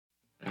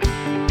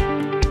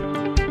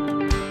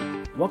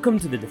Welcome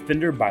to the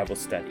Defender Bible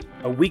Study,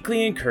 a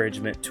weekly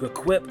encouragement to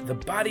equip the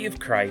body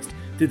of Christ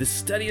through the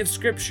study of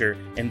Scripture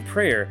and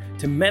prayer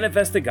to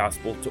manifest the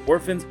gospel to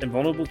orphans and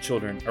vulnerable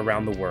children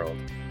around the world.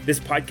 This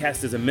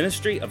podcast is a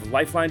ministry of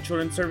Lifeline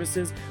Children's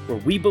Services where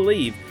we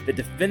believe that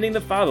defending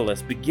the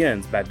fatherless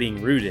begins by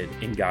being rooted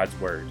in God's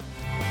Word.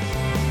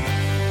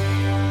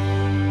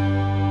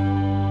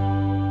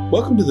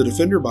 Welcome to the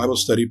Defender Bible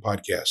Study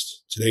Podcast.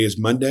 Today is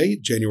Monday,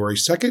 January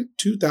 2nd,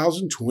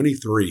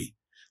 2023.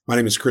 My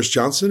name is Chris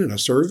Johnson, and I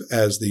serve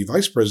as the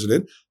Vice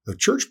President of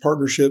Church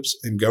Partnerships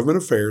and Government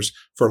Affairs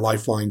for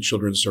Lifeline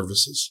Children's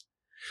Services.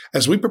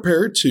 As we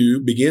prepare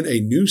to begin a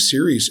new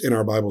series in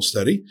our Bible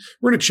study,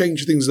 we're going to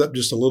change things up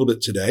just a little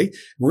bit today.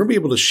 We're going to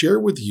be able to share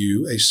with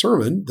you a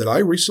sermon that I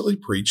recently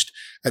preached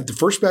at the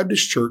First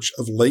Baptist Church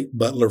of Lake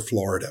Butler,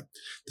 Florida.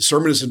 The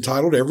sermon is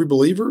entitled, "Every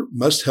Believer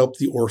Must Help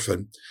the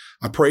Orphan."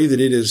 I pray that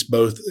it is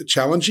both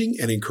challenging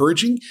and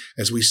encouraging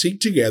as we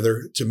seek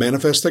together to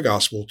manifest the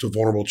gospel to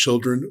vulnerable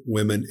children,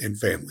 women, and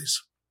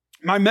families.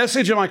 My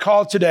message and my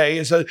call today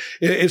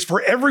is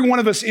for every one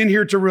of us in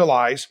here to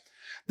realize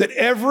that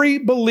every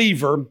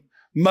believer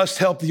must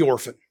help the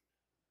orphan.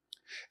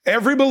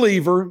 Every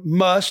believer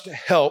must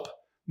help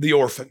the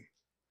orphan.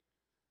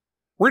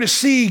 We're going to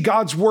see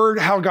God's Word,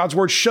 how God's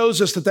Word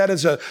shows us that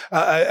is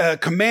a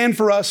command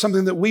for us,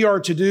 something that we are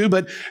to do,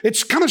 but it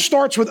kind of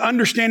starts with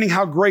understanding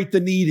how great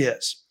the need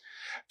is.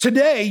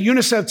 Today,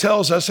 UNICEF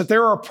tells us that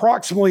there are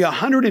approximately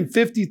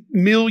 150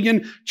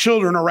 million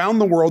children around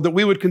the world that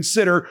we would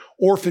consider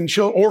orphan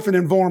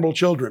and vulnerable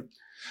children.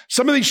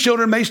 Some of these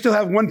children may still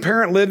have one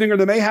parent living, or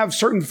they may have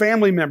certain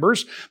family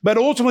members, but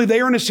ultimately they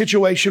are in a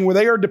situation where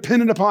they are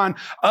dependent upon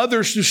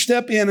others to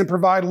step in and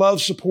provide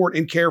love, support,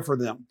 and care for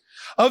them.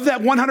 Of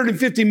that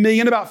 150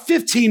 million, about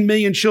 15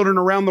 million children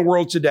around the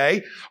world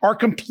today are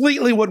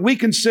completely what we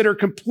consider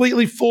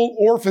completely full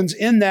orphans,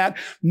 in that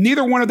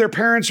neither one of their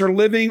parents are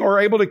living or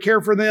able to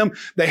care for them.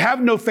 They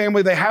have no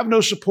family. They have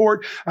no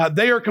support.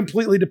 They are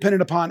completely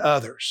dependent upon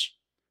others.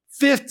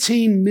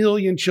 15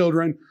 million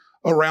children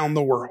around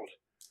the world.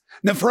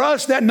 Now, for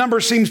us, that number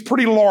seems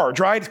pretty large,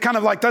 right? It's kind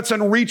of like that's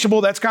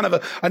unreachable. That's kind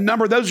of a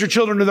number. Those are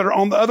children that are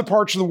on the other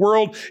parts of the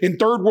world in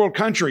third world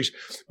countries.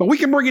 But we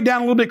can bring it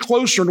down a little bit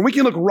closer, and we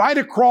can look right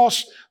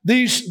across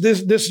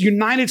this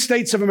United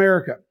States of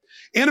America.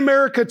 In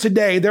America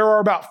today, there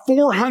are about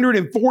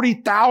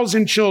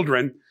 440,000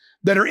 children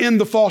that are in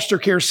the foster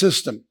care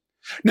system.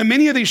 Now,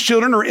 many of these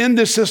children are in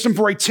this system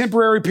for a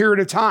temporary period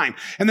of time,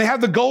 and they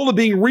have the goal of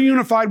being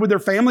reunified with their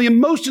family, and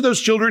most of those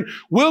children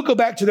will go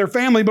back to their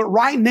family, but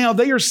right now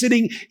they are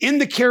sitting in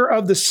the care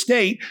of the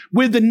state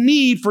with the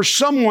need for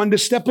someone to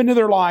step into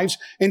their lives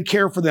and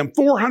care for them.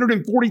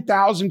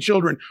 440,000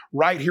 children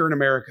right here in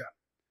America.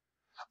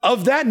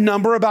 Of that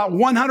number, about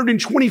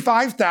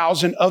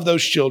 125,000 of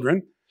those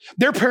children,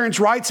 their parents'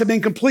 rights have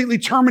been completely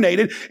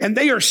terminated, and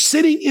they are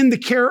sitting in the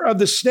care of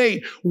the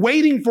state,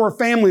 waiting for a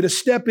family to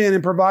step in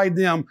and provide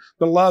them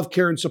the love,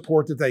 care, and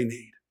support that they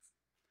need.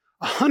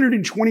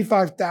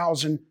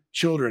 125,000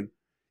 children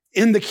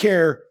in the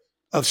care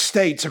of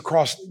states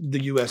across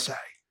the USA.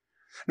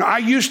 Now, I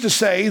used to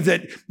say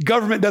that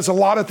government does a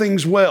lot of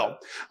things well.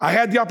 I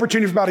had the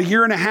opportunity for about a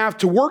year and a half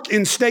to work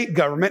in state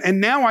government, and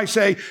now I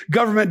say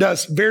government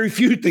does very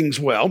few things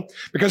well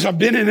because I've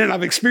been in it and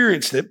I've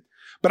experienced it.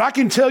 But I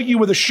can tell you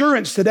with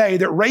assurance today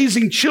that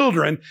raising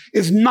children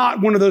is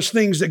not one of those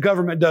things that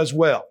government does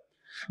well.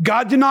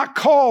 God did not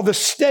call the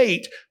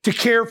state to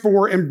care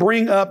for and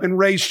bring up and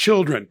raise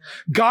children.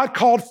 God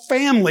called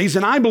families,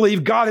 and I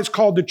believe God has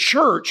called the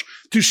church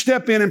to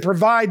step in and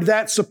provide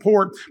that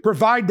support,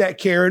 provide that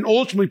care, and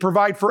ultimately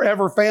provide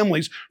forever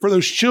families for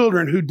those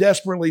children who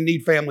desperately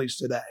need families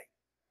today.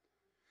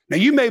 Now,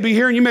 you may be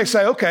here and you may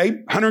say, okay,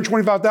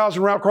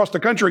 125,000 right across the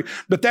country,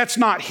 but that's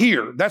not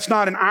here. That's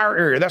not in our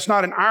area. That's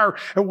not in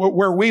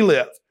where we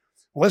live.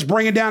 Well, let's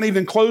bring it down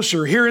even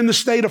closer. Here in the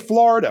state of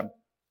Florida.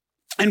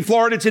 In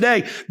Florida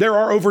today, there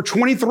are over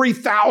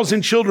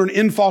 23,000 children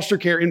in foster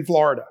care in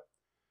Florida.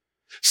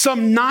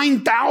 Some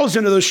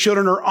 9,000 of those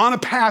children are on a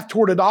path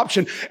toward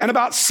adoption, and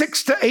about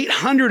 600 to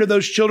 800 of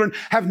those children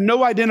have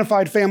no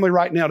identified family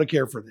right now to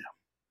care for them.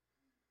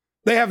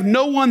 They have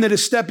no one that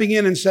is stepping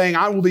in and saying,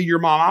 I will be your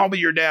mom, I'll be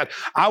your dad,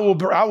 I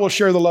will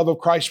share the love of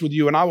Christ with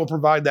you, and I will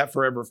provide that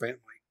forever family.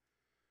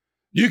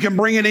 You can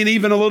bring it in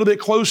even a little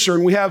bit closer,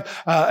 and we have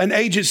an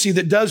agency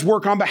that does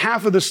work on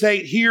behalf of the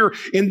state here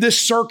in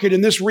this circuit, in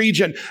this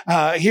region,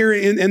 here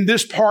in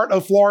this part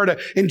of Florida.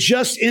 And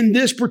just in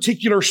this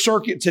particular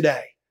circuit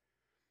today,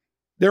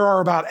 there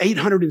are about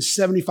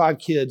 875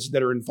 kids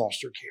that are in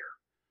foster care.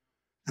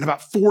 And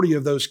about 40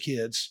 of those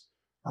kids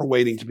are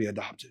waiting to be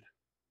adopted.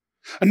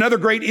 Another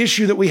great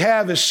issue that we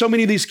have is so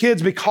many of these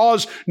kids,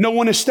 because no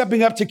one is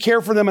stepping up to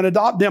care for them and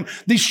adopt them,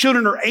 these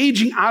children are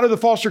aging out of the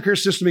foster care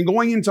system and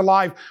going into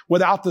life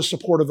without the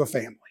support of a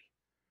family.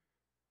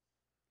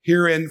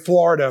 Here in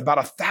Florida, about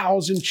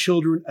 1,000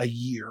 children a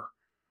year,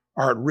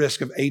 are at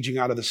risk of aging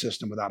out of the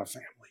system without a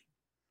family.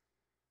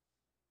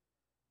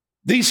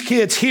 These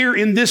kids here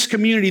in this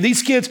community,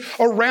 these kids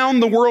around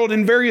the world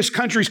in various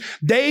countries,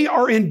 they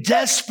are in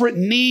desperate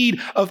need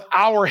of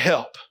our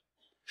help.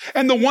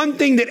 And the one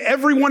thing that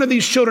every one of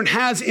these children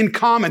has in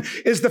common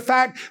is the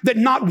fact that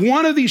not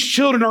one of these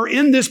children are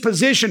in this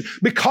position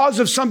because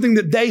of something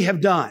that they have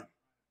done.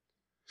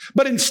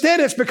 But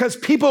instead, it's because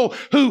people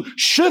who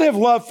should have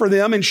loved for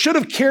them and should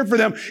have cared for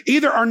them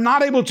either are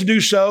not able to do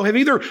so, have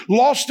either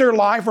lost their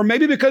life, or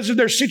maybe because of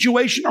their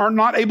situation are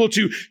not able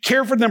to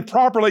care for them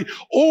properly,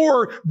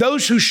 or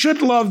those who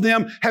should love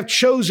them have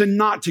chosen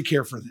not to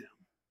care for them.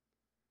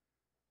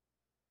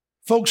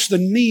 Folks, the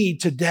need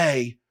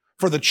today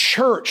for the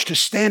church to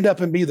stand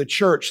up and be the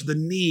church, the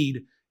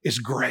need is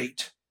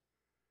great.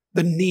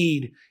 The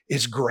need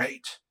is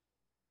great.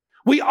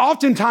 We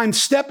oftentimes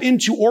step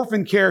into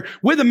orphan care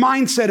with the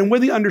mindset and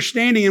with the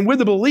understanding and with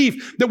the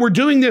belief that we're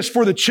doing this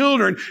for the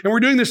children and we're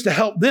doing this to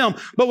help them.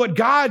 But what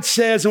God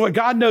says and what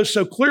God knows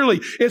so clearly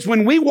is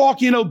when we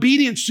walk in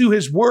obedience to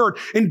His word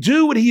and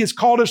do what He has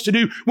called us to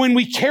do, when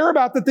we care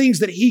about the things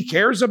that He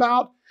cares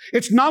about,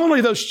 it's not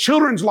only those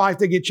children's life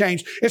that get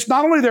changed, it's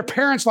not only their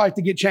parents' life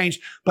that get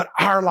changed, but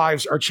our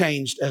lives are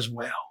changed as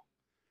well.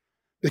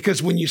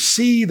 Because when you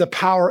see the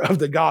power of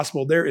the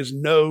gospel, there is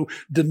no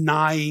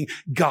denying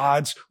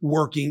God's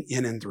working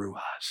in and through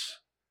us.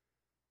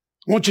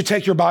 I want you to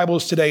take your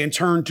Bibles today and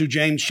turn to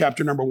James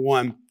chapter number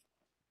 1.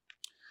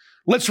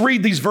 Let's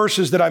read these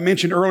verses that I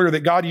mentioned earlier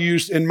that God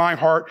used in my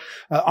heart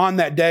on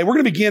that day. We're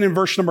going to begin in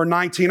verse number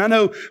 19. I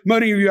know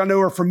many of you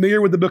are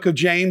familiar with the book of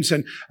James.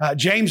 And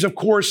James, of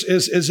course,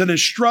 is an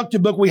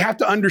instructive book. We have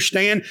to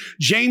understand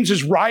James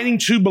is writing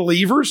to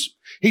believers.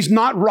 He's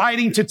not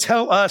writing to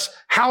tell us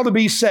how to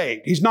be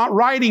saved. He's not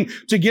writing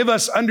to give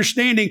us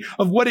understanding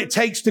of what it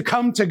takes to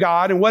come to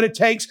God and what it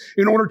takes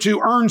in order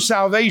to earn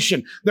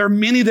salvation. There are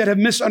many that have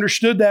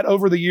misunderstood that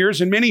over the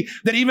years and many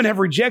that even have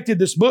rejected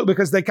this book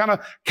because they kind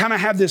of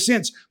have this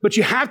sense. But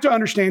you have to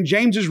understand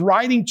James is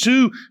writing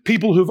to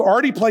people who've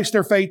already placed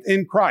their faith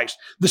in Christ.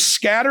 The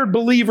scattered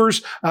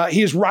believers,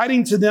 he is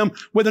writing to them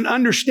with an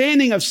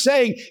understanding of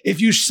saying,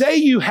 if you say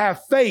you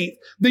have faith,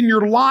 then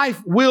your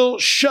life will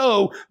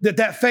show that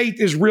that faith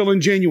is real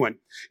and genuine.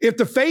 If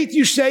the faith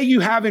you say you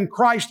have in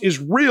Christ is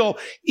real,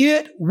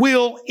 it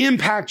will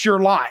impact your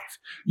life.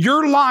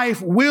 Your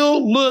life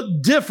will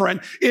look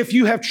different if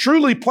you have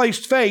truly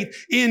placed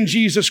faith in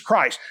Jesus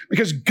Christ,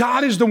 because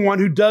God is the one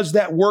who does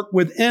that work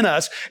within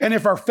us. And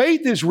if our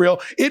faith is real,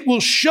 it will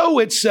show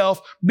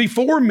itself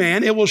before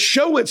men. It will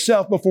show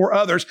itself before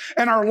others,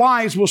 and our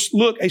lives will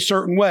look a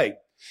certain way.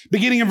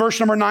 Beginning in verse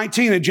number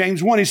 19 of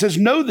James 1, he says,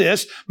 "Know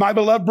this, my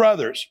beloved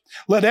brothers,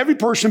 let every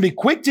person be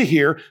quick to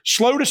hear,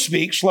 slow to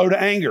speak, slow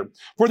to anger.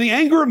 For the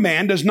anger of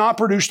man does not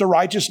produce the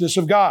righteousness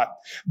of God.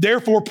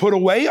 Therefore put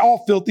away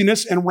all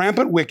filthiness and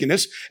rampant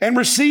wickedness, and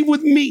receive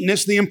with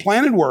meekness the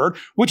implanted word,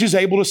 which is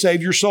able to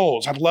save your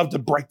souls." I'd love to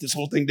break this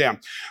whole thing down.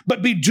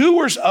 "But be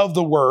doers of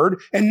the word,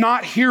 and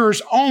not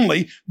hearers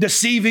only,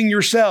 deceiving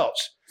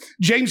yourselves."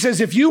 James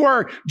says, if you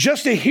are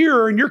just a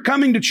hearer and you're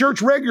coming to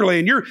church regularly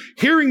and you're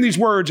hearing these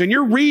words and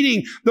you're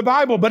reading the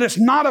Bible, but it's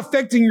not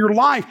affecting your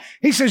life,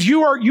 he says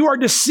you are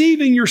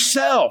deceiving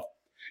yourself.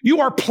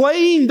 You are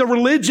playing the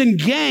religion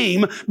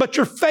game, but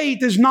your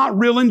faith is not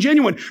real and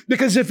genuine.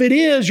 Because if it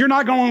is, you're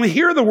not going to only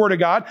hear the word of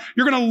God,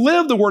 you're going to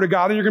live the word of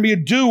God, and you're going to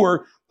be a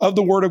doer of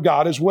the word of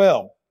God as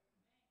well.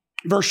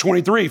 Verse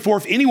 23, "For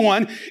if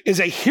anyone is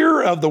a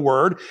hearer of the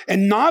word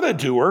and not a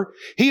doer,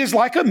 he is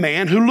like a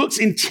man who looks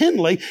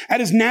intently at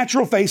his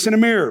natural face in a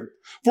mirror.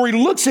 For he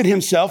looks at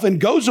himself and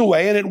goes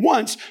away and at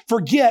once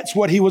forgets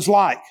what he was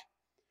like.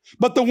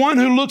 But the one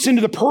who looks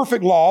into the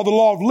perfect law, the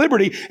law of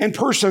liberty, and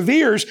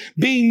perseveres,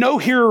 being no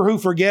hearer who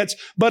forgets,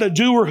 but a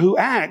doer who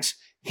acts,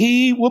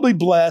 he will be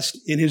blessed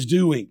in his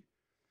doing."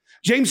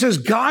 James says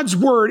God's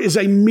word is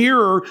a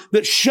mirror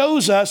that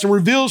shows us and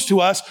reveals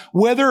to us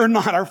whether or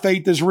not our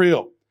faith is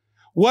real,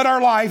 what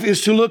our life is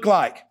to look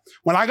like.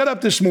 When I got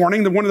up this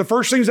morning, one of the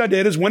first things I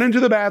did is went into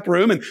the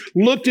bathroom and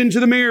looked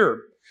into the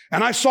mirror.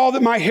 And I saw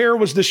that my hair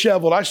was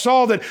disheveled. I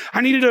saw that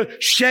I needed to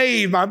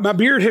shave. My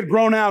beard had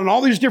grown out and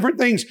all these different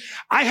things.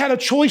 I had a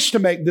choice to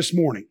make this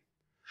morning.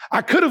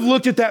 I could have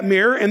looked at that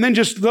mirror and then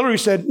just literally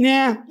said,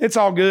 "Nah, it's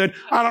all good.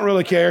 I don't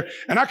really care."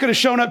 And I could have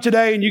shown up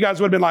today and you guys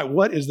would have been like,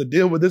 "What is the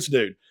deal with this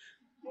dude?"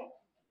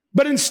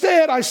 But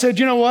instead, I said,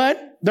 you know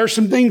what? There's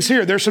some things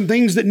here. There's some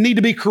things that need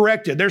to be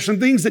corrected. There's some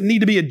things that need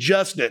to be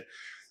adjusted.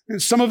 And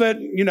some of it,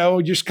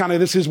 just kind of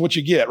this is what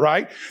you get,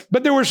 right?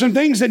 But there were some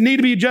things that need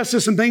to be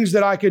adjusted, some things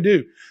that I could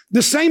do.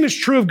 The same is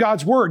true of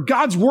God's word.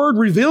 God's word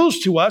reveals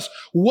to us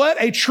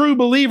what a true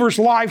believer's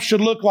life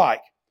should look like.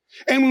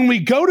 And when we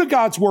go to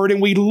God's word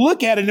and we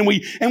look at it and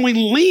we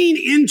lean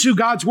into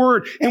God's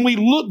word and we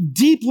look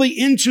deeply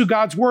into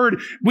God's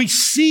word, we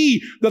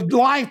see the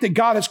life that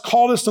God has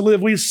called us to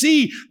live. We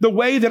see the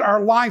way that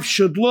our life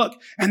should look.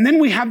 And then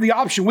we have the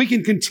option. We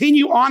can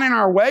continue on in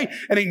our way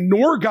and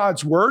ignore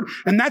God's word.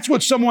 And that's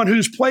what someone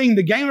who's playing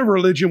the game of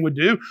religion would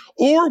do.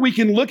 Or we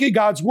can look at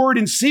God's word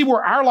and see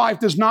where our life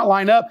does not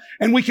line up.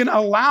 And we can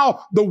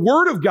allow the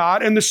word of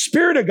God and the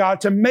Spirit of God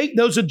to make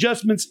those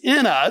adjustments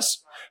in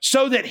us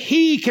so that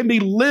he can be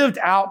lived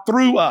out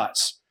through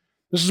us.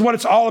 This is what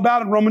it's all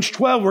about in Romans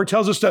 12, where it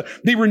tells us to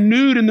be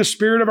renewed in the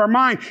spirit of our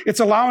mind. It's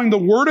allowing the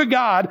Word of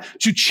God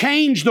to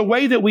change the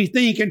way that we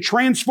think and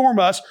transform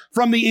us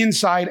from the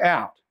inside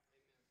out.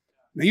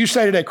 Now you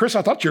say today, Chris,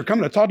 I thought you were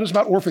coming to talk to us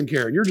about orphan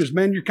care.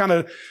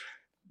 And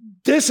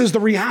this is the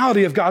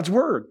reality of God's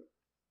Word.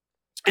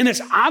 And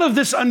it's out of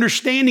this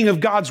understanding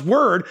of God's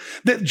Word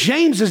that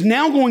James is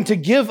now going to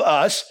give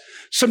us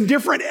some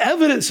different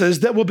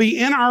evidences that will be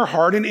in our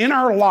heart and in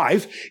our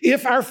life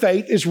if our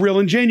faith is real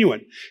and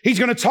genuine. He's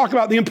going to talk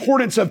about the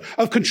importance of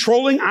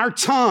controlling our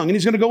tongue, and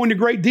he's going to go into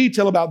great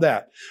detail about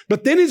that.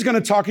 But then he's going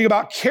to talk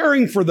about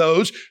caring for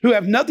those who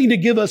have nothing to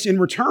give us in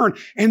return.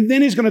 And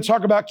then he's going to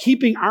talk about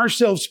keeping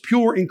ourselves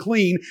pure and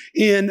clean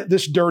in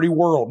this dirty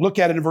world. Look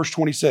at it in verse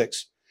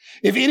 26.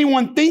 If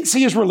anyone thinks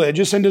he is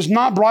religious and does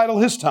not bridle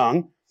his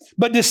tongue,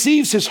 but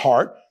deceives his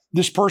heart,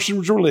 this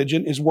person's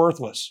religion is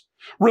worthless.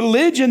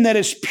 Religion that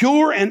is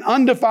pure and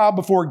undefiled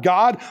before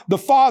God the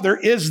Father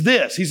is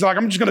this. He's like,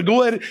 I'm just going to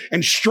go ahead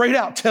and straight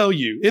out tell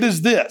you. It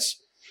is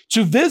this: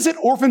 to visit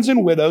orphans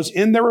and widows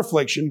in their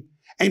affliction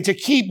and to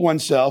keep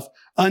oneself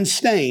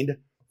unstained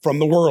from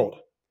the world.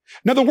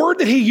 Now, the word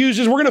that he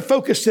uses, we're going to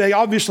focus today,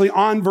 obviously,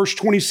 on verse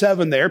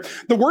 27 there.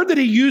 The word that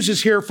he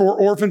uses here for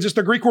orphans is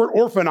the Greek word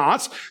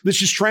orphanos.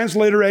 This is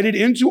transliterated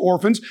into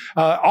orphans.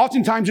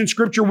 Oftentimes in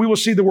Scripture, we will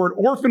see the word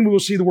orphan, we will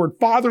see the word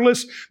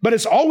fatherless, but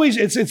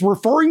it's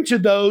referring to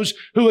those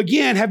who,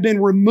 again, have been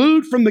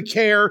removed from the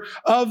care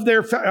of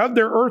their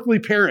earthly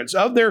parents,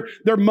 of their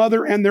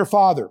mother and their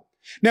father.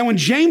 Now, when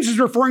James is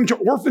referring to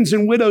orphans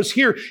and widows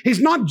here, he's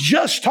not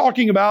just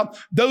talking about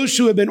those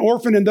who have been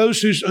orphaned and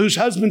those whose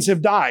husbands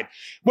have died.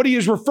 What he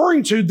is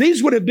referring to,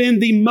 these would have been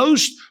the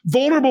most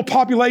vulnerable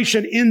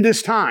population in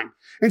this time.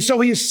 And so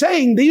he is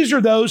saying these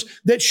are those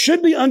that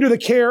should be under the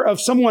care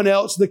of someone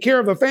else, the care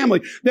of a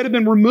family, that have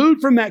been removed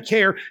from that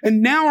care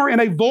and now are in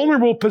a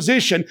vulnerable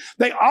position.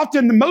 They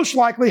often, most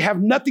likely,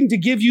 have nothing to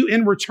give you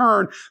in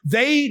return.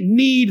 They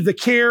need the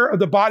care of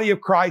the body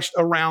of Christ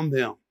around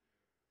them.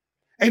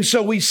 And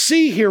so we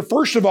see here,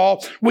 first of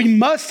all, we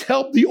must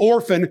help the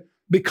orphan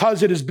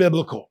because it is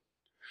biblical.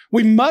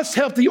 We must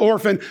help the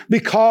orphan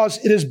because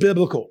it is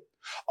biblical.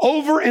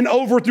 Over and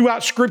over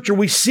throughout Scripture,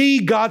 we see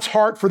God's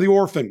heart for the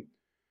orphan.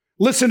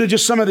 Listen to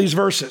just some of these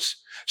verses.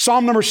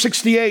 Psalm number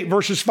 68,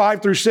 verses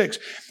 5 through 6.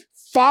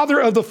 Father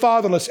of the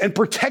fatherless and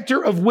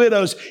protector of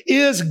widows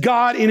is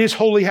God in his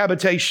holy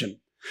habitation.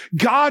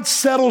 God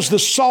settles the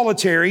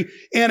solitary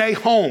in a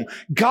home.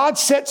 God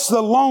sets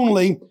the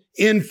lonely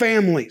in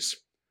families.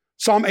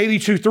 Psalm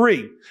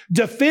 82:3,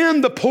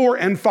 defend the poor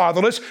and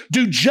fatherless,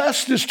 do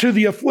justice to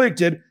the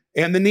afflicted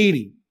and the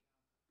needy.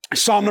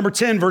 Psalm number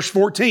 10, verse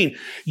 14,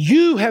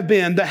 you have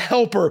been the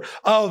helper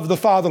of the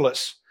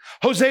fatherless.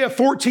 Hosea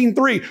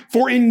 14:3,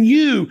 for in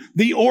you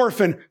the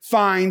orphan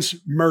finds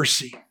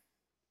mercy.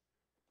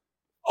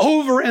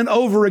 Over and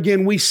over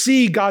again, we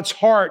see God's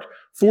heart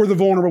for the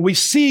vulnerable. We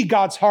see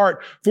God's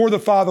heart for the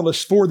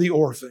fatherless, for the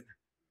orphan.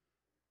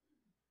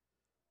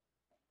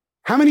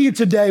 How many of you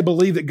today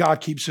believe that God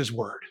keeps his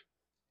word?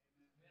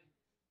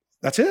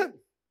 That's it.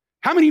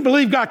 How many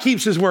believe God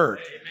keeps his word?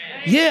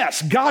 Amen.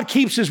 Yes, God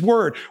keeps his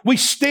word. We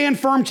stand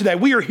firm today.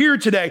 We are here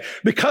today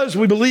because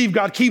we believe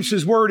God keeps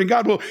his word and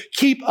God will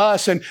keep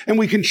us. And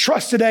we can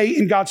trust today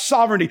in God's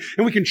sovereignty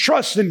and we can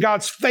trust in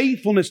God's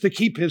faithfulness to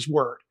keep his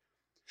word.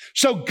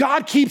 So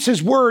God keeps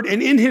his word,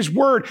 and in his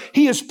word,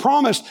 he has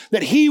promised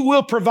that he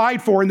will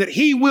provide for and that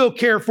he will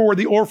care for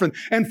the orphan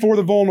and for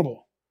the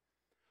vulnerable.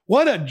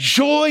 What a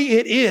joy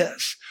it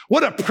is.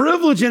 What a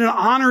privilege and an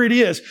honor it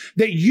is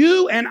that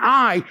you and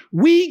I,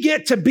 we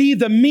get to be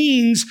the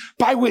means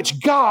by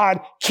which God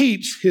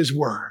keeps his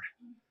word.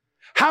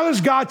 How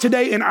does God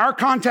today in our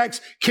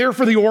context care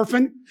for the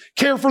orphan,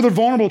 care for the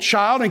vulnerable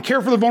child, and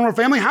care for the vulnerable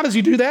family? How does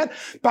he do that?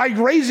 By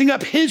raising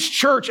up his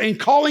church and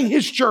calling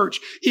his church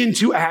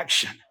into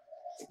action.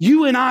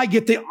 You and I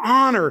get the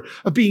honor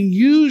of being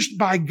used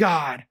by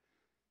God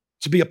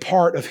to be a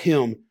part of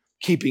him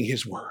keeping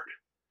his word.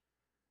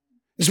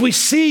 As we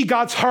see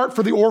God's heart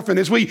for the orphan,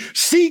 as we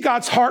see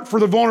God's heart for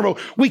the vulnerable,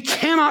 we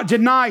cannot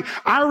deny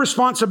our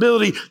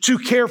responsibility to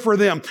care for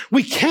them.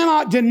 We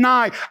cannot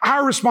deny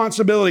our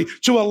responsibility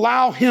to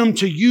allow him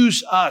to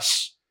use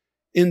us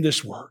in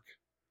this work.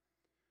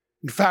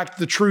 In fact,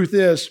 the truth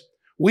is,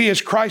 we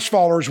as Christ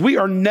followers, we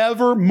are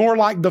never more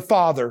like the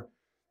Father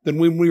than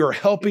when we are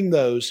helping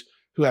those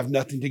who have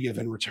nothing to give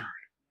in return.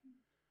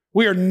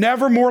 We are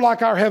never more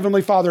like our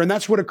Heavenly Father, and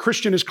that's what a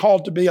Christian is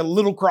called to be, a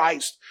little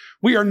Christ.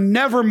 We are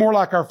never more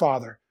like our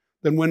Father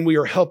than when we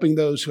are helping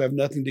those who have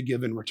nothing to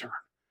give in return.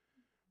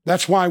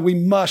 That's why we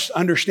must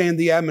understand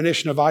the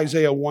admonition of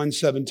Isaiah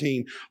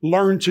 1:17.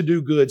 Learn to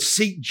do good,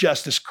 seek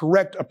justice,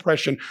 correct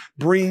oppression,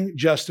 bring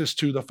justice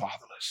to the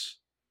fatherless.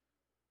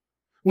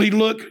 We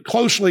look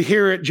closely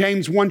here at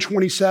James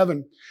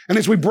 1:27. And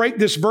as we break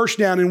this verse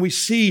down and we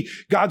see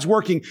God's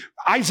working,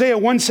 Isaiah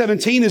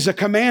 1:17 is a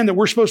command that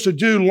we're supposed to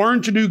do.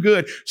 Learn to do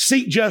good,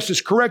 seek justice,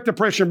 correct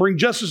oppression, bring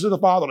justice to the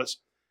fatherless.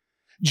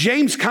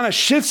 James kind of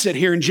shifts it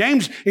here. In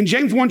James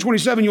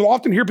 1:27, you'll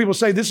often hear people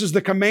say this is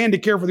the command to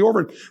care for the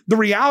orphan. The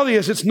reality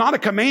is it's not a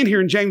command here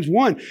in James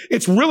 1.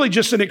 It's really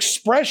just an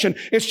expression.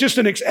 It's just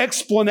an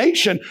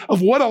explanation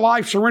of what a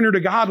life surrendered to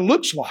God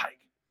looks like.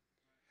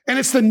 And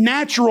it's the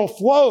natural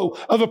flow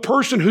of a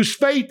person whose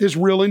faith is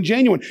real and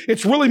genuine.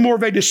 It's really more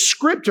of a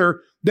descriptor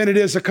than it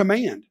is a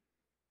command.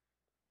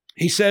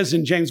 He says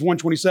in James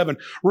 1:27,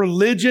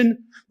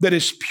 religion that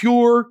is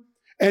pure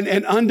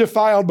and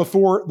undefiled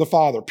before the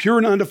Father. Pure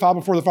and undefiled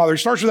before the Father. He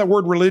starts with that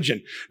word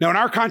religion. Now, in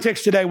our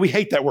context today, we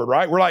hate that word,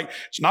 right? We're like,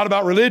 it's not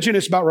about religion,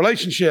 it's about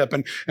relationship.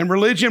 And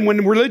religion,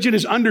 when religion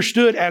is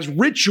understood as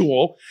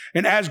ritual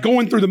and as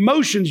going through the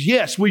motions,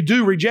 yes, we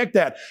do reject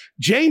that.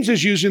 James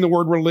is using the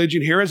word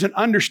religion here as an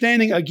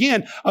understanding,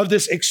 again, of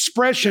this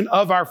expression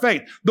of our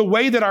faith. The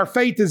way that our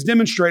faith is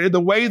demonstrated,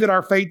 the way that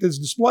our faith is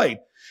displayed.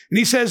 And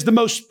he says the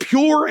most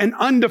pure and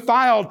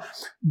undefiled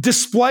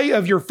display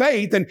of your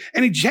faith. And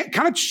he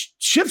kind of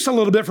shifts a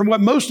little bit from what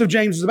most of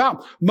James is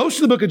about. Most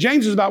of the book of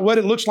James is about what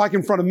it looks like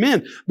in front of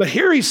men. But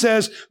here he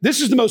says,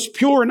 this is the most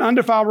pure and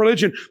undefiled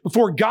religion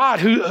before God,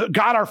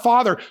 God our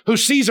Father, who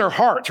sees our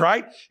hearts,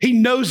 right? He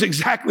knows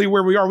exactly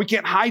where we are. We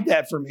can't hide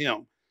that from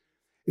him.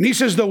 And he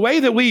says the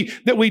way that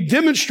we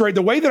demonstrate,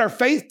 the way that our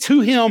faith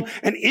to him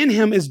and in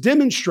him is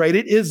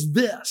demonstrated is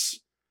this: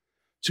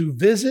 to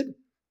visit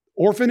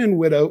orphan and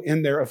widow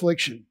in their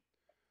affliction.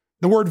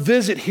 The word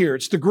visit here,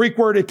 it's the Greek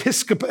word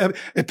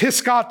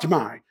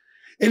episkatomai.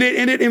 And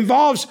it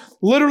involves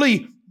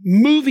literally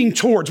moving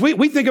towards.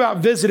 We think about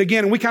visit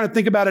again, and we kind of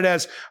think about it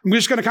as, I'm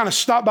just going to kind of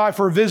stop by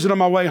for a visit on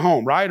my way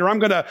home, right? Or we're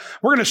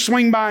going to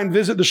swing by and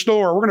visit the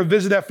store. We're going to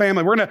visit that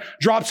family. We're going to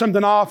drop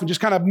something off and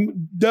just kind of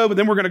go, but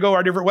then we're going to go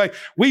our different way.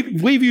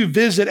 We view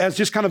visit as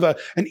just kind of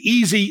an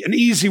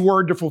easy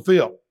word to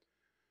fulfill.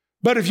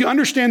 But if you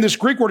understand this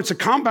Greek word, it's a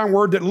compound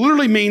word that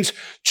literally means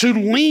to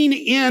lean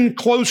in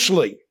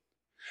closely,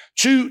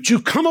 to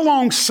come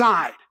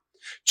alongside,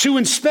 to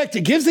inspect.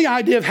 It gives the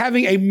idea of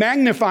having a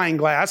magnifying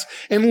glass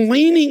and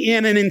leaning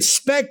in and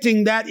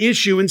inspecting that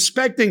issue,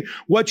 inspecting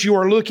what you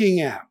are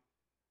looking at.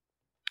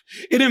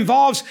 It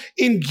involves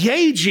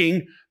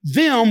engaging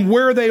them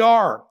where they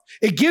are.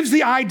 It gives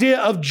the idea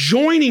of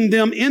joining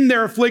them in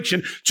their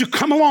affliction, to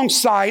come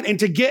alongside and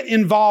to get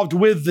involved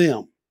with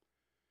them.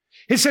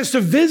 It says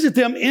to visit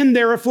them in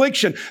their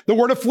affliction. The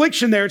word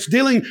affliction there, it's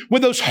dealing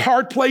with those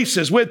hard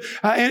places, with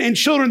and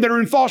children that are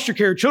in foster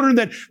care, children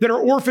that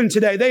are orphaned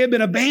today. They have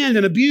been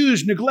abandoned,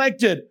 abused,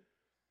 neglected.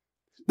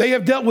 They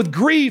have dealt with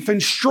grief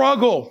and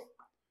struggle.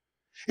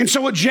 And so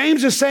what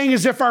James is saying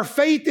is, if our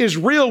faith is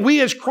real, we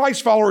as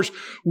Christ followers,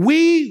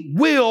 we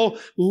will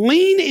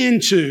lean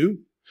into,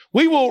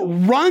 we will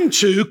run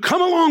to,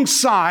 come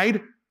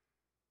alongside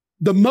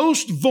the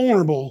most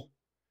vulnerable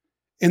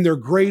in their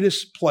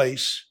greatest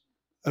place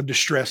of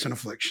distress and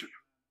affliction.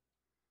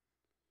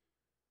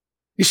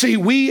 You see,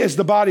 we as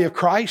the body of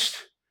Christ,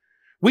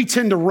 we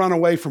tend to run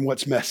away from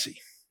what's messy.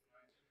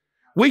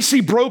 We see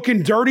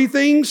broken, dirty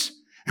things,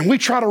 and we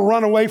try to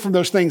run away from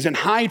those things and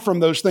hide from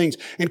those things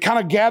and kind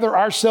of gather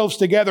ourselves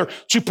together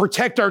to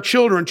protect our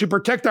children, to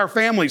protect our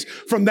families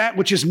from that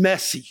which is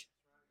messy.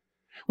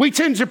 We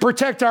tend to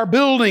protect our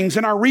buildings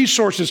and our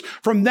resources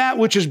from that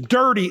which is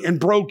dirty and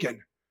broken.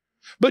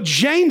 But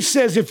James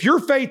says if your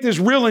faith is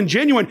real and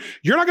genuine,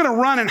 you're not going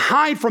to run and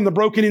hide from the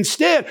broken.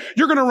 Instead,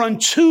 you're going to run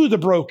to the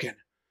broken.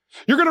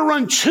 You're going to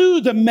run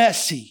to the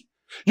messy.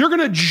 You're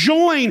going to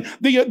join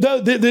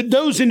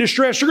those in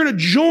distress. You're going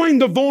to join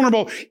the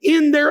vulnerable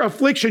in their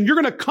affliction. You're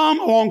going to come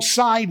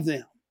alongside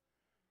them.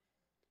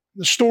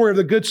 The story of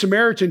the Good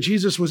Samaritan,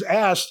 Jesus was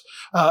asked,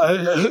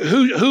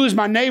 who is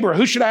my neighbor?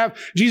 Who should I have?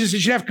 Jesus said,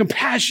 you should have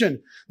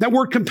compassion. That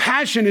word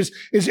compassion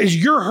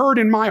is your hurt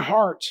in my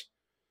heart.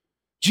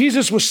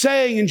 Jesus was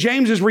saying, and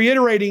James is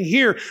reiterating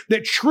here,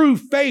 that true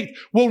faith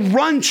will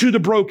run to the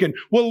broken,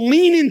 will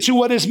lean into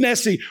what is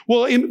messy,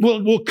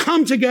 will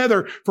come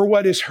together for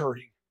what is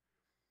hurting.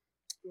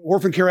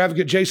 Orphan care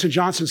advocate Jason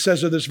Johnson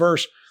says of this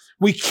verse,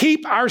 we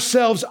keep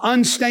ourselves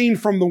unstained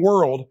from the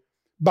world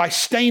by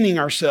staining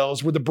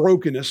ourselves with the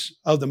brokenness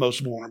of the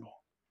most vulnerable.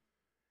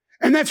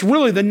 And that's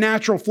really the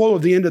natural flow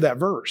of the end of that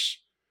verse.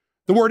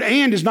 The word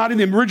 "and" is not in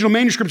the original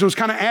manuscript, so it's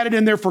kind of added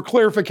in there for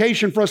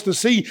clarification for us to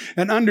see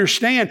and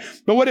understand.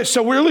 But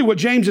what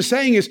James is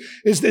saying is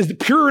the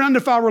pure and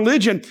undefiled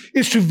religion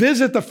is to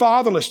visit the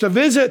fatherless, to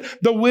visit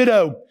the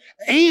widow,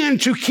 and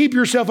to keep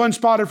yourself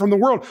unspotted from the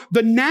world.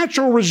 The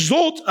natural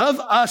result of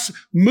us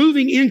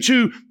moving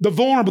into the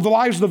vulnerable, the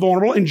lives of the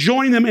vulnerable, and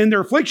joining them in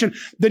their affliction,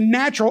 the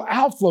natural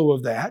outflow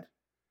of that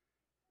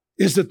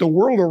is that the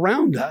world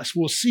around us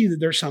will see that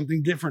there's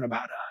something different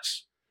about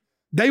us.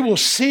 They will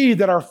see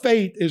that our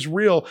faith is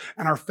real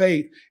and our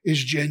faith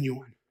is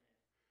genuine.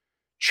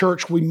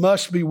 Church, we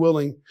must be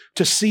willing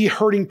to see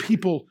hurting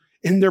people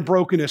in their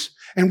brokenness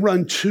and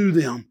run to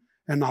them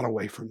and not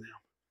away from them.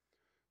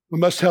 We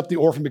must help the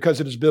orphan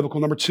because it is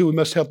biblical. Number two, we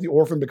must help the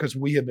orphan because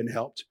we have been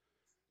helped.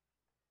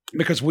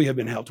 Because we have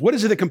been helped. What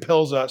is it that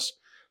compels us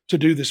to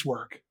do this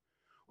work?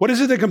 What is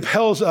it that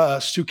compels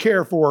us to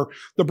care for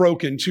the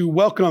broken, to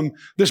welcome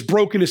this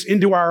brokenness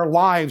into our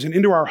lives and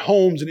into our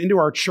homes and into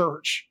our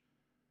church?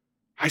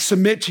 I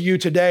submit to you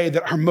today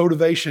that our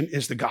motivation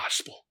is the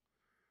gospel.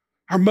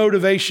 Our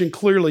motivation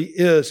clearly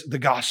is the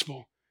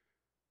gospel.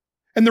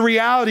 And the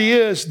reality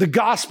is the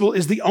gospel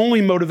is the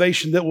only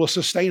motivation that will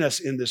sustain us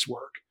in this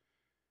work.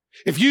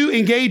 If you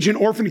engage in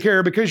orphan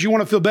care because you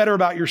want to feel better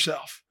about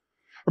yourself,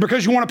 or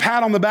because you want a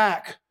pat on the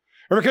back,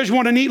 or because you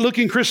want a neat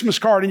looking Christmas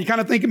card and you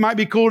kind of think it might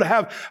be cool to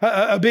have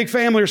a big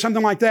family or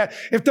something like that,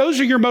 if those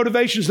are your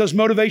motivations, those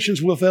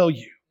motivations will fail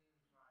you.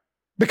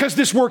 Because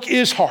this work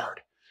is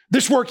hard.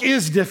 This work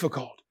is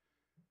difficult.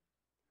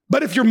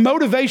 But if your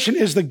motivation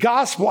is the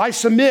gospel, I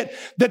submit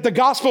that the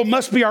gospel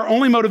must be our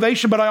only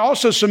motivation, but I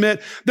also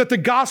submit that the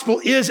gospel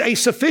is a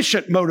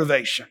sufficient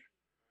motivation.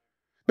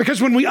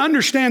 Because when we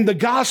understand the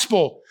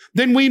gospel,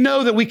 then we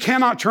know that we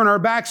cannot turn our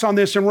backs on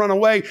this and run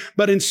away,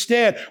 but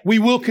instead we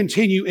will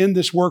continue in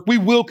this work. We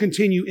will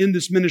continue in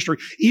this ministry,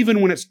 even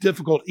when it's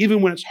difficult,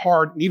 even when it's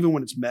hard, and even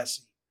when it's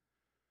messy.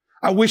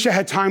 I wish I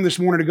had time this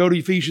morning to go to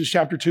Ephesians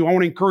chapter 2. I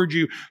want to encourage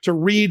you to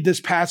read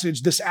this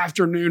passage this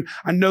afternoon.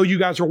 I know you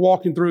guys are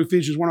walking through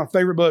Ephesians, one of my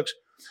favorite books.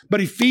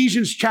 But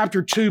Ephesians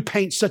chapter 2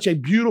 paints such a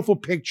beautiful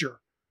picture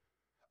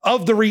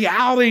of the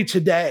reality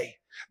today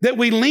that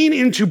we lean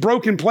into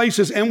broken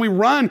places and we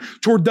run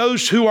toward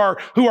those who are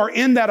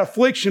in that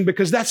affliction,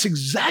 because that's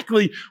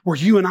exactly where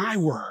you and I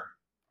were.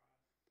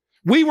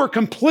 We were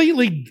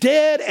completely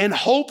dead and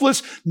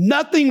hopeless.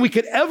 Nothing we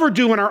could ever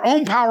do in our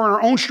own power and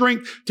our own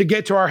strength to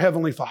get to our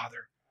Heavenly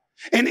Father.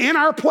 And in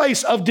our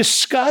place of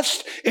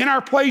disgust, in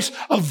our place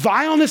of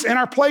vileness, in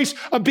our place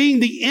of being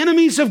the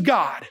enemies of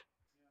God,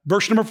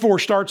 verse number 4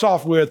 starts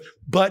off with,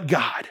 but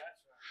God.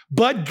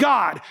 But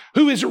God,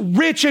 who is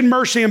rich in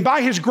mercy, and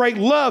by His great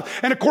love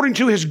and according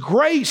to His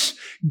grace,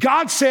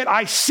 God said,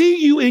 I see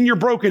you in your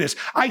brokenness.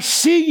 I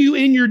see you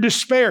in your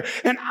despair,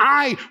 and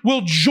I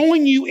will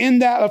join you in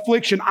that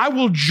affliction. I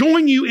will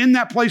join you in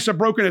that place of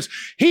brokenness.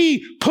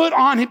 He put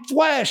on His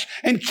flesh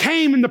and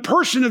came in the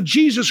person of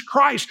Jesus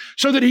Christ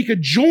so that He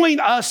could join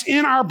us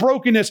in our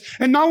brokenness,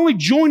 and not only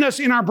join us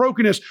in our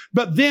brokenness,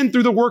 but then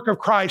through the work of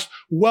Christ,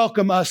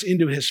 welcome us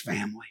into His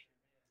family.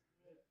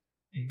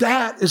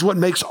 That is what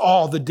makes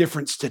all the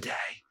difference today.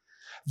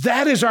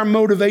 That is our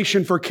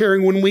motivation for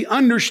caring, when we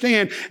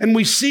understand and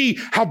we see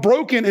how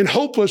broken and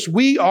hopeless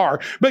we are.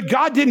 But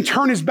God didn't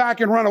turn His back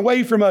and run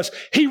away from us.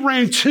 He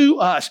ran to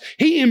us.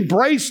 He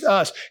embraced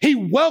us. He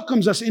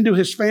welcomes us into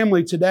His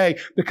family today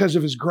because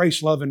of His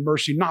grace, love, and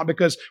mercy, not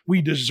because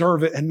we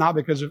deserve it and not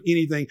because of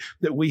anything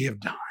that we have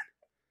done.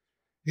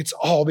 It's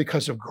all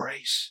because of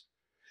grace.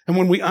 And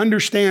when we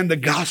understand the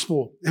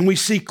gospel and we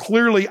see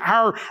clearly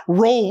our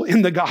role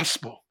in the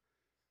gospel,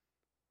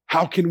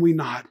 how can we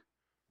not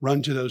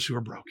run to those who are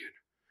broken?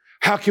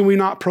 How can we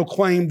not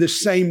proclaim this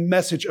same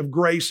message of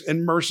grace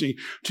and mercy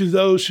to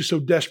those who so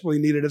desperately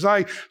need it? As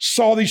I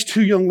saw these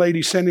two young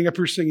ladies standing up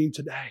here singing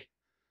today,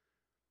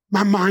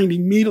 my mind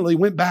immediately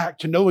went back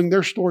to knowing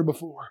their story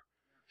before.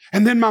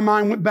 And then my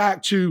mind went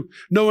back to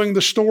knowing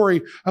the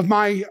story of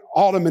my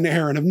Autumn and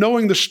Aaron, of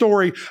knowing the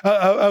story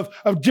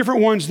of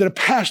different ones that have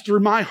passed through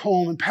my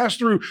home and passed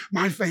through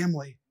my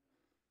family.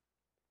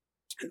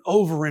 And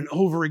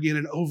over again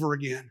and over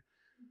again,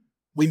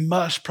 we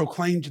must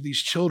proclaim to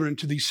these children,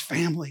 to these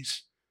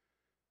families,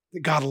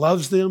 that God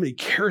loves them, He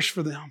cares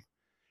for them,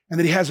 and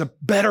that He has a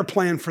better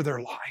plan for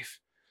their life,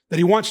 that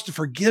He wants to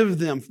forgive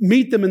them,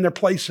 meet them in their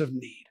place of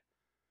need.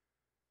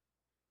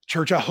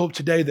 Church, I hope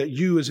today that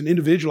you as an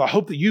individual, I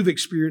hope that you've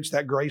experienced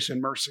that grace and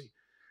mercy.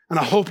 And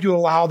I hope you'll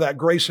allow that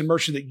grace and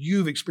mercy that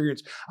you've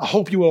experienced, I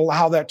hope you will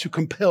allow that to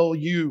compel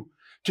you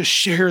to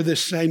share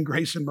this same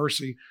grace and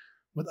mercy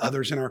with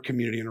others in our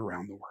community and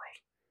around the world.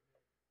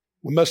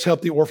 We must help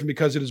the orphan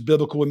because it is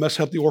biblical. We must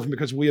help the orphan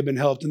because we have been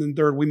helped. And then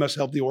third, we must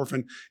help the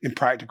orphan in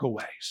practical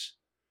ways.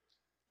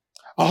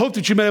 I hope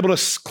that you've been able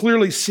to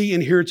clearly see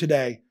and hear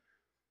today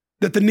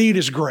that the need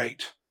is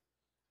great.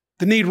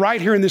 The need right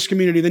here in this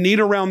community, the need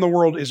around the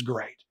world is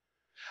great.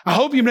 I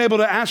hope you've been able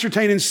to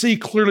ascertain and see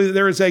clearly that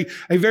there is a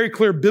very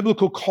clear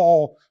biblical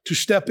call to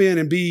step in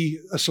and be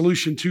a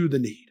solution to the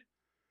need.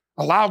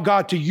 Allow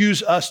God to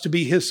use us to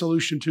be His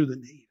solution to the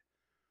need.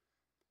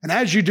 And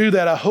as you do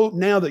that, I hope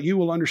now that you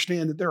will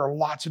understand that there are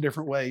lots of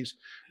different ways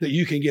that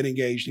you can get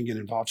engaged and get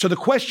involved. So the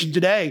question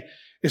today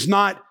is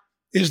not,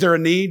 is there a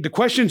need? The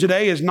question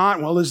today is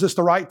not, well, is this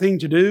the right thing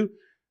to do?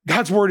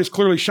 God's word has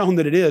clearly shown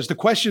that it is. The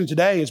question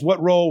today is, what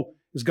role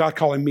is God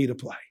calling me to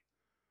play?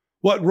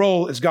 What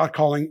role is God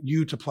calling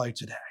you to play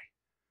today?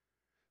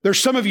 There's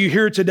some of you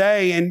here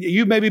today, and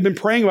you've maybe been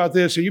praying about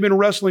this, or you've been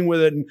wrestling with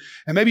it, and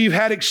maybe you've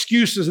had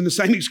excuses, and the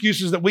same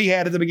excuses that we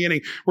had at the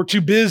beginning. We're too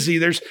busy.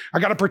 I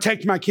got to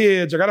protect my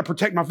kids. I got to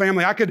protect my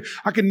family. I could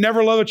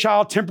never love a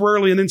child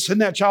temporarily and then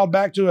send that child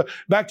back to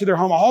their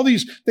home. All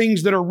these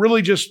things that are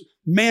really just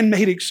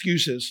man-made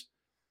excuses.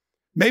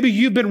 Maybe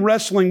you've been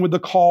wrestling with the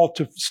call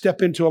to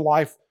step into a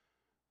life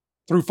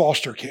through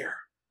foster care,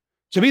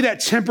 to be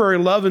that temporary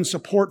love and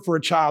support for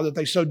a child that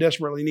they so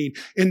desperately need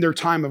in their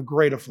time of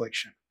great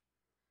affliction.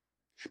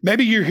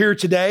 Maybe you're here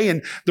today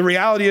and the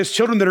reality is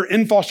children that are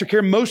in foster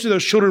care, most of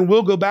those children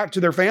will go back to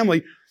their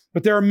family,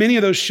 but there are many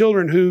of those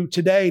children who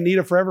today need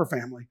a forever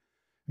family.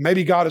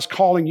 Maybe God is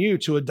calling you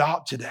to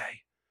adopt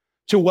today,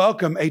 to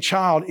welcome a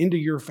child into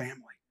your family.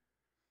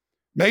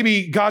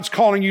 Maybe God's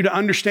calling you to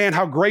understand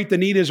how great the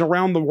need is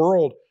around the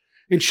world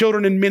in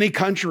children in many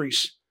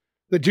countries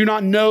that do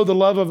not know the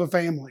love of a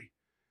family.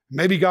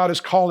 Maybe God is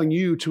calling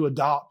you to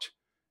adopt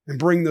and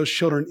bring those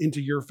children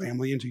into your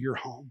family, into your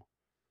home.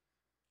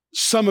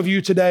 Some of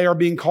you today are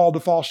being called to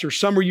foster.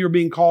 Some of you are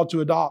being called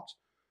to adopt.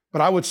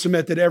 But I would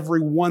submit that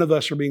every one of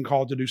us are being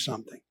called to do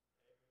something.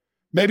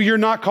 Maybe you're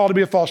not called to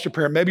be a foster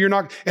parent. Maybe you're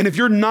not. And if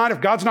you're not, if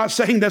God's not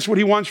saying that's what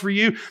he wants for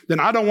you, then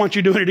I don't want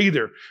you doing it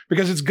either,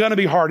 because it's going to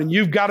be hard and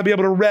you've got to be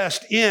able to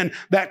rest in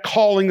that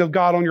calling of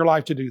God on your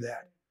life to do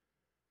that.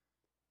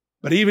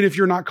 But even if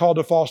you're not called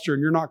to foster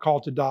and you're not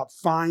called to adopt,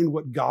 find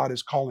what God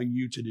is calling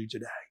you to do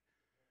today.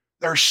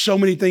 There are so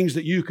many things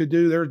that you could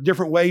do. There are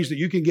different ways that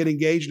you can get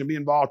engaged and be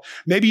involved.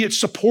 Maybe it's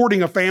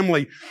supporting a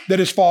family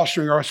that is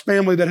fostering, or a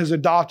family that has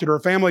adopted, or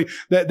a family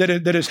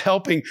that is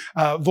helping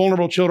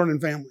vulnerable children and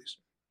families.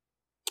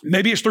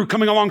 Maybe it's through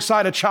coming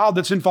alongside a child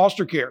that's in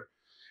foster care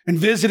and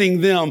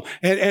visiting them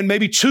and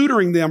maybe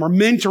tutoring them or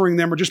mentoring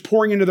them or just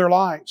pouring into their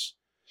lives.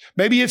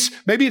 Maybe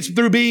it's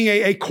through being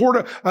a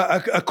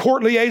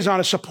court liaison,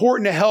 a support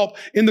and a help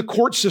in the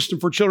court system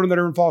for children that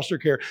are in foster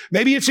care.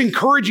 Maybe it's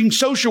encouraging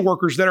social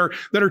workers that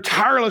are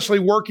tirelessly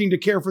working to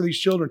care for these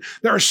children.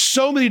 There are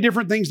so many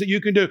different things that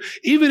you can do,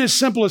 even as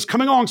simple as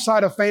coming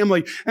alongside a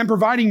family and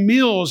providing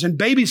meals and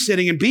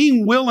babysitting and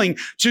being willing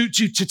to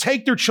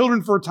take their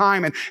children for a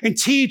time and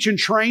teach and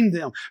train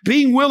them.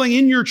 Being willing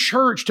in your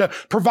church to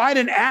provide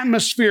an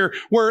atmosphere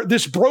where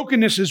this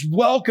brokenness is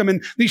welcome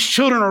and these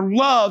children are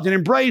loved and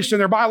embraced and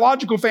their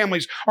biological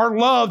families are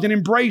loved and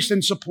embraced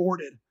and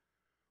supported.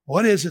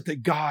 What is it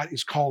that God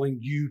is calling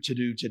you to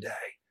do today?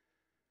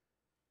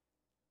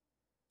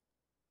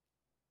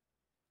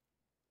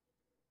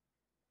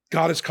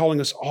 God is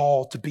calling us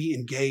all to be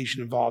engaged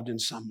and involved in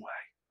some way.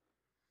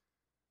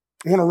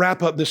 I want to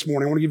wrap up this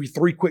morning. I want to give you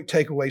 3 quick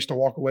takeaways to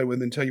walk away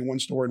with and tell you one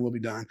story and we'll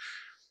be done.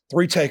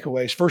 3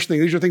 takeaways. First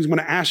thing, these are things I'm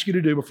going to ask you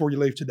to do before you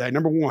leave today.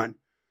 Number 1,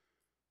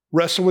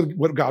 wrestle with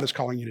what God is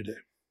calling you to do.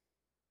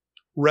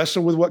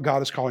 Wrestle with what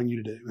God is calling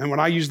you to do. And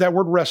when I use that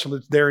word wrestle,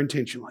 it's there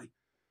intentionally.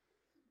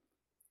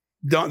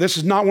 This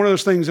is not one of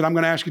those things that I'm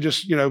going to ask you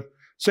just,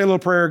 say a little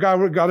prayer.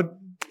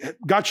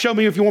 God, show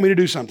me if you want me to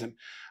do something.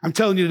 I'm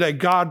telling you today,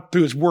 God,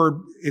 through his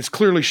word, is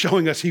clearly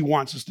showing us he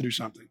wants us to do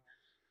something.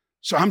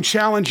 So I'm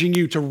challenging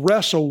you to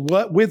wrestle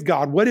with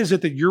God. What is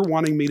it that you're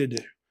wanting me to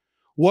do?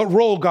 What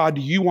role, God,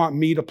 do you want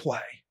me to play?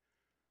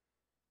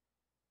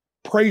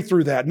 Pray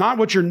through that. Not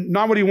what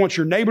he wants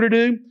your neighbor to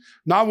do,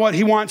 not what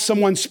he wants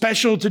someone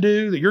special to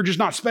do, that you're just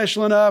not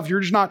special enough, you're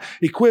just not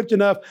equipped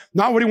enough,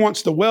 not what he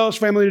wants the Wells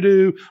family to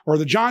do or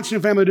the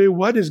Johnson family to do.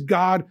 What is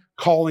God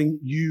calling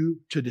you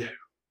to do?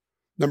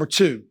 Number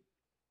 2,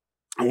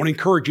 I want to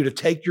encourage you to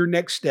take your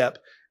next step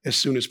as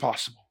soon as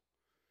possible.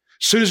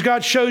 As soon as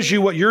God shows you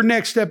what your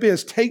next step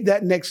is, take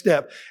that next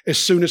step as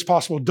soon as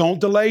possible. Don't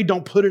delay.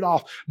 Don't put it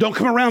off. Don't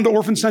come around to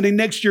Orphan Sunday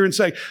next year and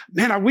say,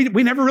 man, we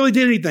never really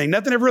did anything.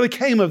 Nothing ever really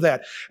came of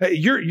that.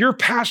 Your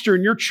pastor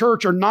and your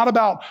church are not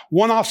about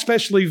one-off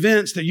special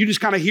events that you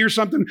just kind of hear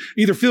something,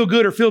 either feel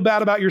good or feel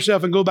bad about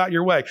yourself and go about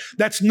your way.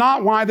 That's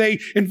not why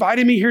they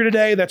invited me here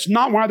today. That's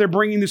not why they're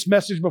bringing this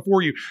message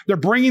before you. They're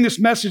bringing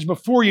this message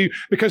before you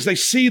because they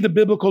see the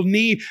biblical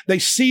need. They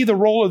see the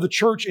role of the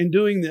church in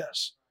doing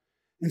this.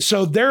 And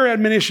so their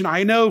admonition,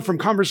 I know from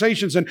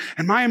conversations and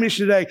my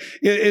admonition today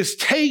is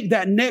take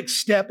that next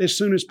step as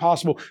soon as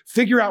possible.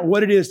 Figure out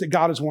what it is that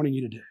God is wanting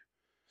you to do.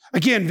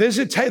 Again,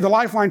 visit the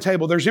Lifeline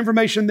table. There's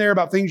information there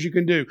about things you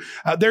can do.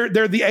 They're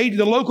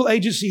the local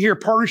agency here,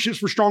 Partnerships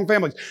for Strong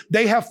Families.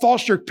 They have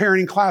foster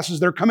parenting classes.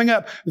 They're coming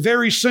up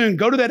very soon.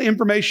 Go to that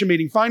information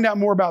meeting. Find out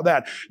more about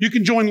that. You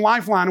can join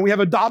Lifeline, and we have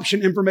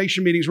adoption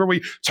information meetings where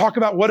we talk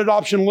about what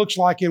adoption looks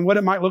like and what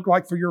it might look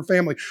like for your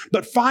family.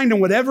 But find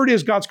them, whatever it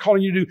is God's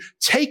calling you to do,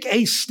 take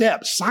a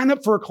step. Sign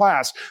up for a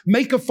class.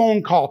 Make a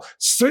phone call.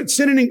 Send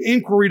an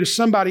inquiry to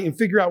somebody and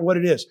figure out what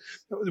it is.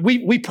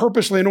 We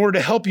purposely, in order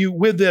to help you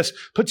with this,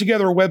 put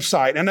together a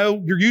website. I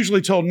know you're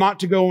usually told not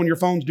to go on your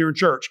phones during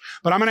church,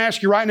 but I'm going to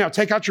ask you right now,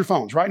 take out your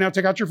phones. Right now,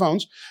 take out your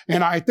phones.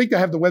 And I think I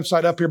have the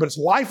website up here, but it's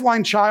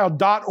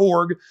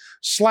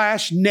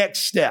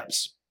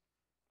lifelinechild.org/nextsteps.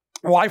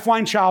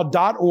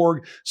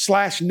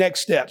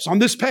 lifelinechild.org/nextsteps. On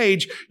this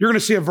page, you're going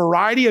to see a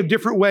variety of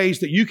different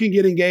ways that you can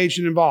get engaged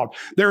and involved.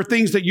 There are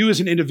things that you as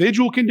an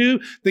individual can do,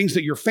 things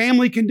that your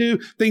family can do,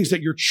 things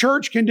that your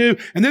church can do.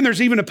 And then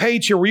there's even a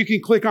page here where you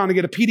can click on to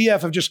get a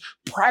PDF of just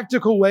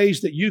practical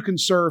ways that you can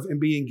serve and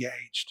be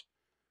engaged.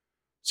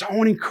 So I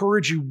want to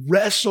encourage you,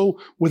 wrestle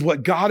with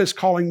what God is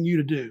calling you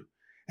to do.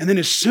 And then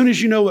as soon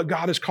as you know what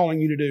God is calling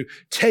you to do,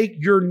 take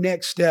your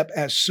next step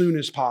as soon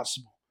as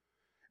possible.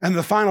 And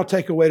the final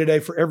takeaway today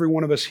for every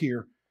one of us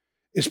here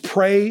is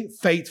pray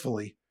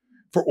faithfully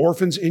for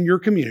orphans in your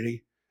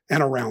community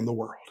and around the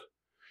world.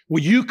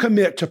 Will you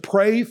commit to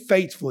pray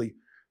faithfully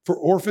for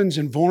orphans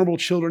and vulnerable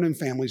children and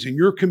families in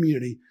your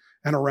community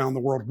and around the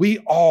world. We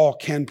all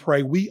can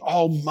pray. We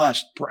all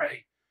must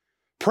pray.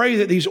 Pray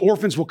that these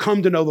orphans will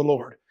come to know the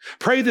Lord.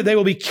 Pray that they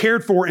will be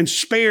cared for and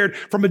spared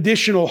from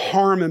additional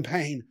harm and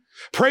pain.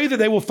 Pray that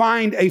they will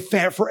find a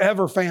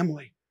forever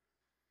family.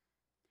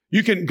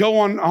 You can go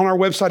on our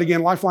website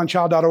again,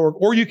 lifelinechild.org,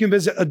 or you can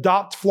visit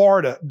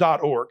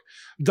adoptflorida.org,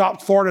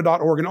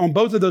 adoptflorida.org. And on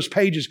both of those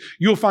pages,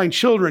 you'll find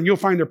children, you'll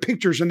find their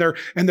pictures and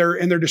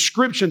their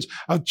descriptions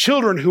of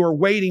children who are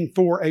waiting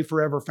for a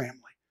forever family.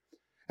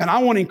 And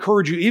I want to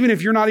encourage you, even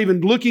if you're not even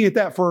looking at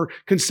that for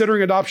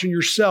considering adoption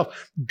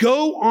yourself,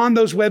 go on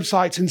those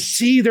websites and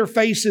see their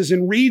faces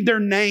and read their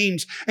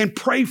names and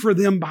pray for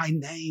them by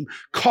name.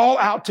 Call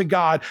out to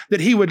God that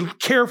He would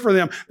care for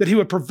them, that He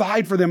would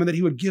provide for them, and that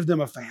He would give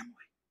them a family.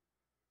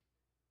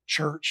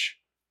 Church,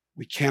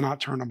 we cannot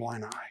turn a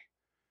blind eye.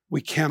 We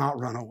cannot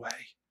run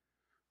away.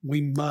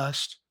 We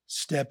must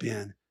step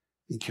in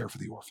and care for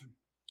the orphan.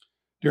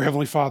 Dear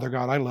Heavenly Father,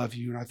 God, I love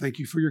you, and I thank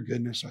you for your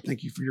goodness. I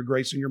thank you for your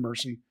grace and your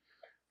mercy.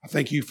 I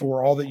thank you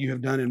for all that you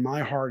have done in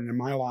my heart and in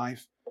my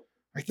life.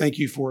 I thank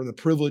you for the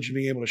privilege of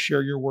being able to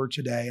share your word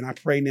today. And I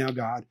pray now,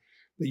 God,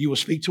 that you will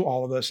speak to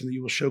all of us and that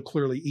you will show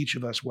clearly each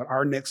of us what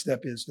our next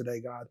step is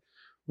today, God,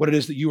 what it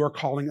is that you are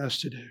calling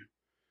us to do.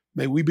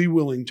 May we be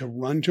willing to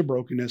run to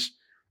brokenness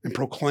and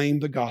proclaim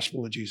the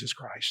gospel of Jesus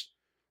Christ.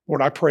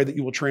 Lord, I pray that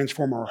you will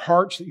transform our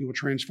hearts, that you will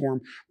transform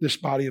this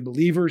body of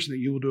believers, and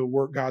that you will do a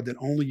work, God, that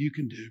only you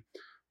can do.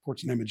 For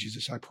it's in the name of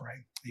Jesus, I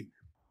pray. Amen.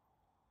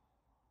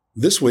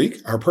 This week,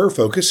 our prayer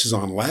focus is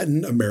on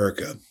Latin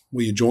America.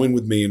 Will you join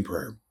with me in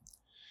prayer?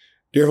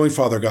 Dear Heavenly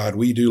Father God,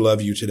 we do love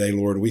you today,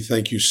 Lord. We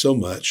thank you so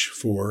much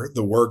for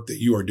the work that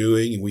you are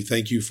doing, and we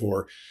thank you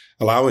for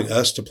allowing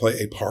us to play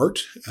a part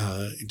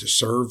and to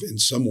serve in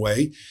some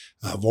way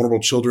vulnerable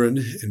children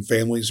and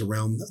families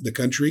around the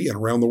country and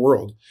around the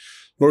world.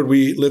 Lord,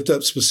 we lift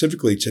up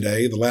specifically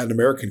today the Latin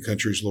American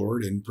countries,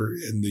 Lord, and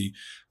the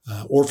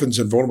orphans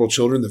and vulnerable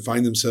children that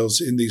find themselves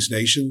in these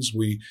nations.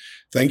 We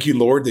thank you,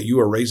 Lord, that you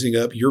are raising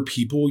up your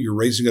people. You're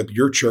raising up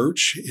your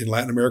church in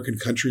Latin American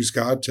countries,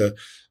 God, to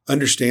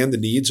understand the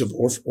needs of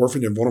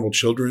orphaned and vulnerable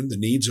children, the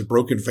needs of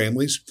broken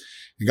families.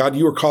 And God,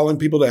 you are calling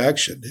people to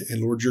action,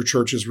 and Lord, your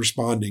church is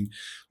responding.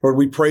 Lord,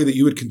 we pray that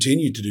you would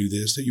continue to do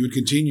this, that you would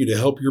continue to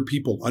help your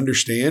people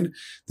understand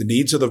the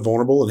needs of the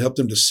vulnerable and help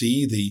them to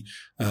see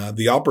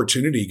the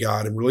opportunity,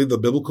 God, and really the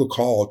biblical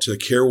call to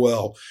care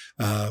well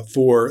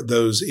for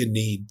those in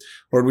need.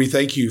 Lord, we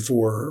thank you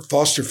for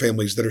foster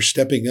families that are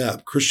stepping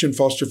up, Christian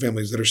foster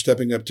families that are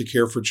stepping up to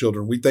care for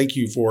children. We thank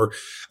you for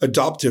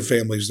adoptive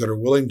families that are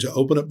willing to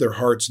open up their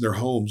hearts and their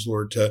homes,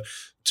 Lord, to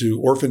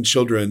orphan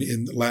children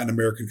in Latin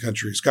American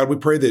countries. God, we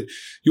pray that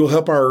you will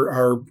help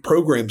our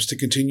programs to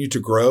continue to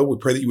grow. We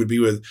pray that you would be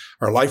with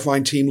our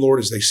Lifeline team, Lord,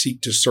 as they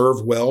seek to serve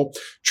well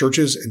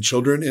churches and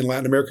children in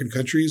Latin American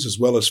countries, as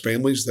well as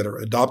families that are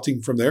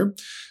adopting from there.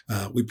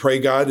 We pray,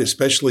 God,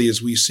 especially as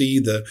we see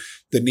the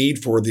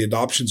need for the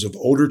adoptions of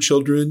older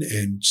children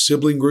and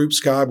sibling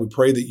groups, God, we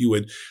pray that you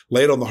would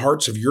lay it on the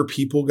hearts of your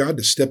people, God,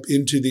 to step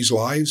into these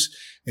lives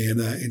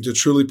and to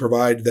truly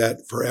provide that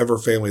forever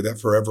family, that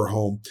forever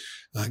home.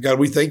 God,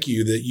 we thank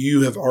you that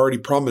you have already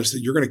promised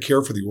that you're going to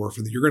care for the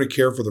orphan, that you're going to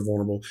care for the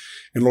vulnerable.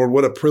 And Lord,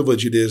 what a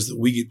privilege it is that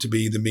we get to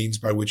be the means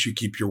by which you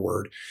keep your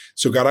word.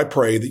 So God, I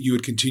pray that you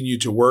would continue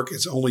to work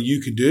as only you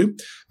can do.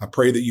 I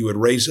pray that you would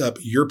raise up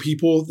your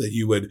people, that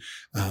you would,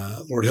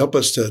 Lord, help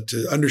us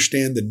to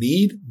understand the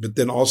need, but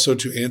then also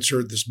to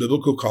answer this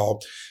biblical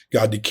call,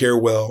 God, to care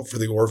well for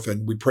the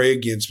orphan. We pray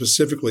again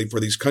specifically for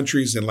these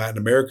countries in Latin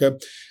America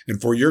and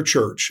for your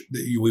church,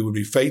 that we would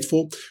be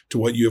faithful to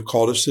what you have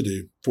called us to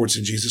do. For it's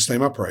in Jesus'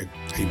 name I pray.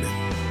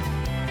 Amen.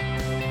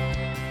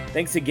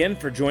 Thanks again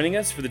for joining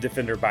us for the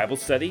Defender Bible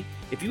Study.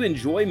 If you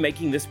enjoy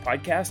making this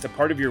podcast a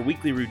part of your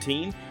weekly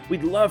routine,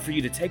 we'd love for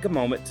you to take a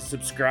moment to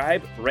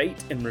subscribe,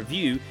 rate, and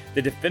review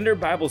the Defender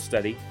Bible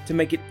Study to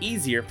make it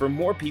easier for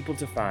more people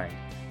to find.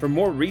 For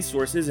more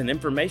resources and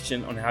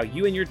information on how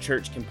you and your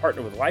church can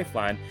partner with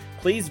Lifeline,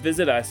 please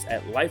visit us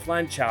at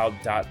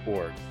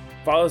lifelinechild.org.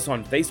 Follow us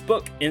on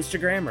Facebook,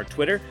 Instagram, or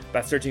Twitter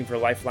by searching for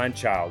Lifeline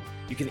Child.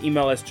 You can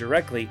email us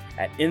directly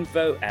at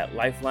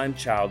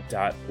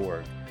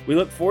info@lifelinechild.org. We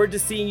look forward to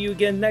seeing you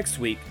again next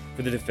week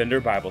for the Defender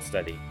Bible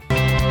Study.